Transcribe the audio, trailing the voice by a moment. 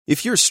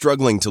If you're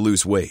struggling to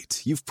lose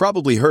weight, you've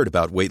probably heard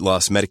about weight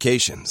loss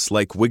medications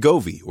like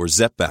Wegovy or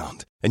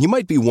Zepbound, and you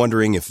might be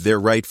wondering if they're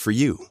right for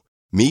you.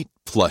 Meet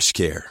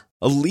PlushCare,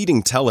 a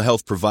leading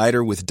telehealth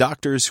provider with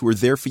doctors who are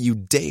there for you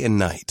day and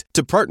night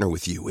to partner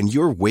with you in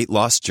your weight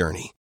loss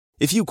journey.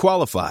 If you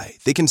qualify,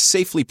 they can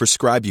safely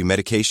prescribe you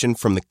medication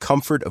from the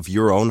comfort of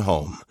your own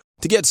home.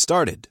 To get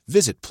started,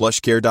 visit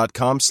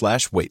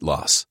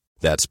plushcare.com/weightloss.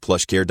 That's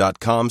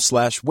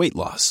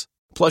plushcare.com/weightloss.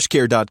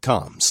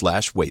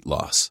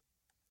 plushcare.com/weightloss.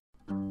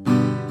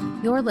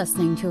 You're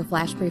listening to a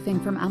flash briefing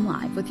from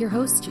MLive with your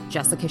host,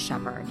 Jessica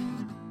Shepard.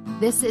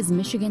 This is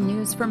Michigan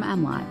News from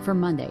MLive for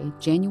Monday,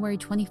 January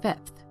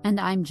 25th, and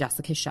I'm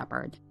Jessica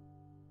Shepard.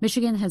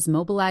 Michigan has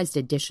mobilized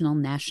additional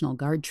National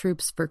Guard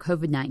troops for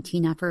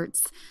COVID-19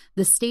 efforts.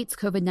 The state's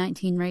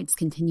COVID-19 rates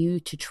continue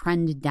to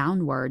trend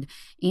downward,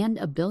 and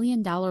a $1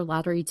 billion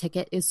lottery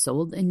ticket is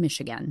sold in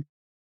Michigan.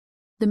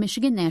 The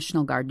Michigan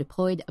National Guard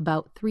deployed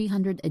about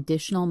 300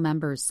 additional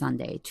members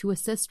Sunday to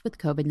assist with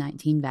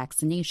COVID-19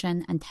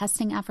 vaccination and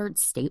testing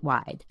efforts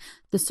statewide.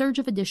 The surge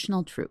of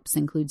additional troops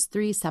includes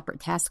 3 separate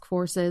task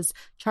forces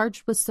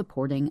charged with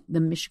supporting the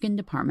Michigan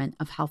Department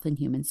of Health and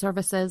Human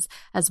Services,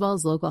 as well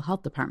as local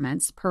health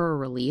departments, per a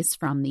release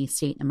from the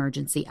State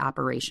Emergency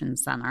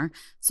Operations Center.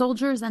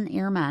 Soldiers and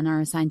airmen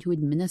are assigned to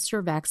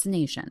administer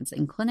vaccinations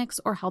in clinics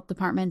or health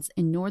departments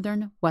in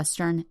northern,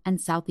 western, and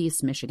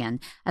southeast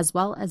Michigan, as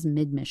well as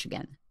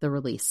mid-Michigan, the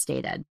release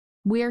stated.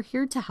 "We are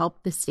here to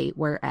help the state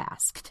where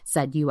asked,"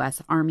 said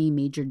U.S. Army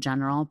Major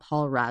General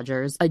Paul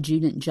Rogers,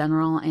 Adjutant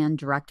General and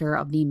Director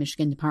of the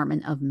Michigan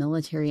Department of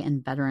Military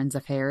and Veterans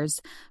Affairs.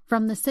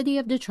 From the city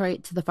of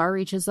Detroit to the far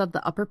reaches of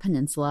the Upper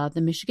Peninsula, the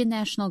Michigan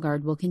National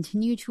Guard will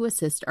continue to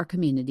assist our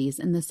communities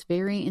in this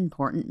very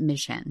important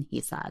mission,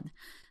 he said.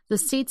 The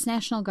state's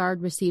National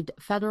Guard received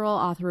federal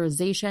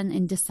authorization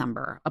in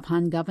December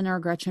upon Governor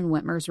Gretchen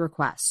Whitmer's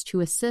request to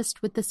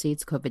assist with the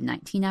state's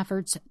COVID-19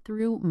 efforts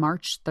through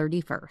March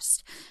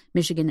 31st.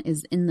 Michigan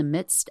is in the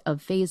midst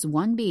of Phase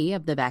 1B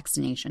of the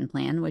vaccination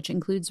plan, which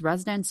includes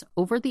residents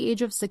over the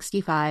age of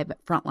 65,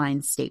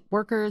 frontline state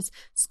workers,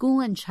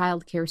 school and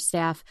child care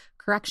staff,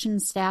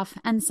 corrections staff,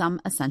 and some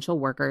essential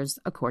workers,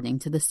 according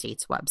to the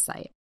state's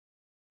website.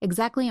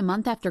 Exactly a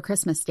month after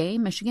Christmas Day,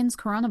 Michigan's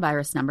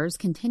coronavirus numbers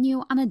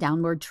continue on a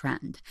downward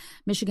trend.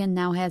 Michigan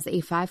now has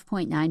a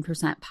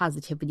 5.9%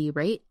 positivity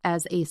rate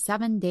as a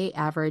 7-day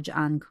average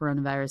on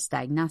coronavirus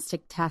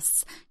diagnostic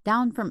tests,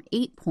 down from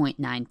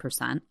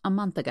 8.9% a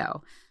month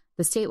ago.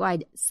 The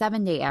statewide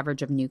 7-day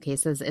average of new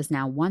cases is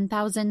now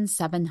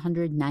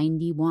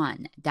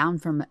 1,791, down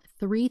from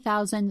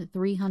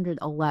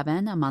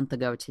 3,311 a month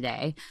ago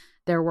today.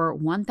 There were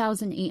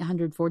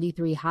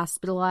 1,843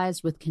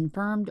 hospitalized with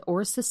confirmed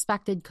or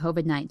suspected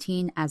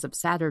COVID-19 as of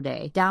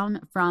Saturday,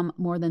 down from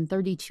more than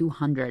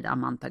 3,200 a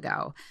month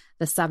ago.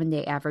 The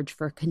 7-day average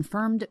for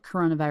confirmed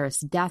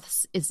coronavirus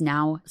deaths is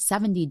now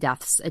 70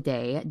 deaths a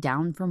day,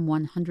 down from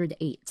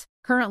 108.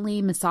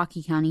 Currently,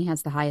 Missaukee County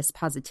has the highest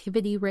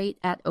positivity rate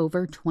at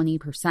over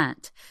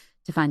 20%.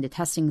 To find a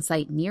testing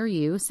site near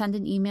you, send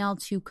an email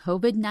to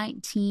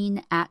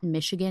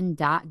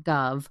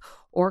covid19@michigan.gov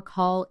or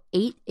call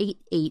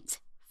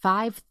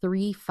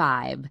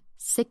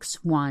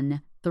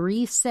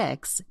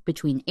 888-535-6136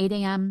 between 8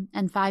 a.m.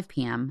 and 5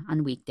 p.m.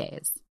 on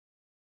weekdays.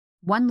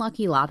 One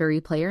lucky lottery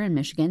player in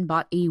Michigan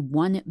bought a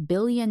 $1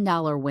 billion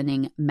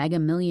winning Mega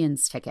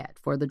Millions ticket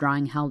for the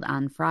drawing held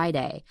on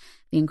Friday.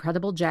 The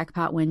incredible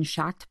jackpot win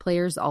shocked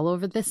players all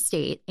over the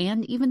state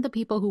and even the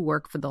people who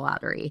work for the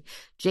lottery.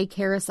 Jake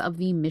Harris of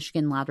the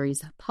Michigan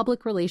Lottery's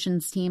public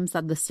relations team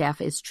said the staff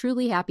is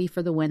truly happy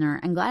for the winner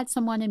and glad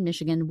someone in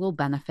Michigan will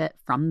benefit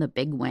from the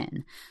big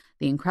win.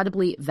 The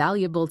incredibly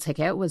valuable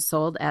ticket was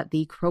sold at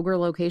the Kroger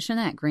location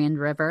at Grand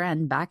River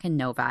and back in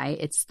Novi.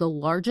 It's the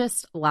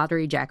largest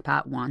lottery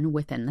jackpot won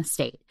within the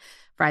state.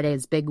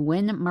 Friday's big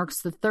win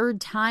marks the 3rd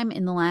time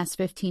in the last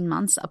 15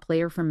 months a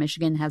player from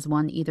Michigan has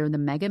won either the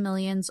Mega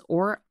Millions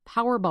or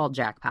Powerball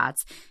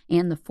jackpots,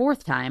 and the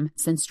 4th time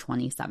since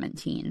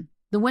 2017.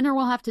 The winner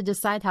will have to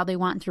decide how they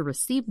want to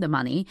receive the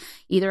money,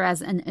 either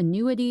as an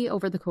annuity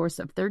over the course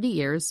of 30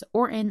 years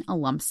or in a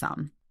lump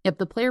sum. If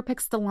the player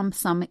picks the lump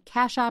sum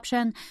cash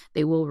option,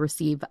 they will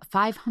receive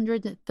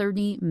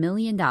 $530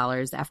 million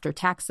after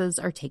taxes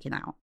are taken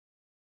out.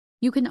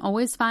 You can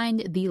always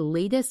find the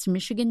latest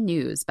Michigan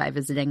news by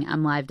visiting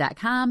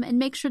mlive.com and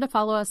make sure to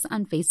follow us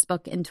on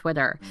Facebook and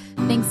Twitter.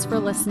 Thanks for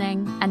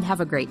listening and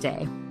have a great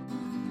day.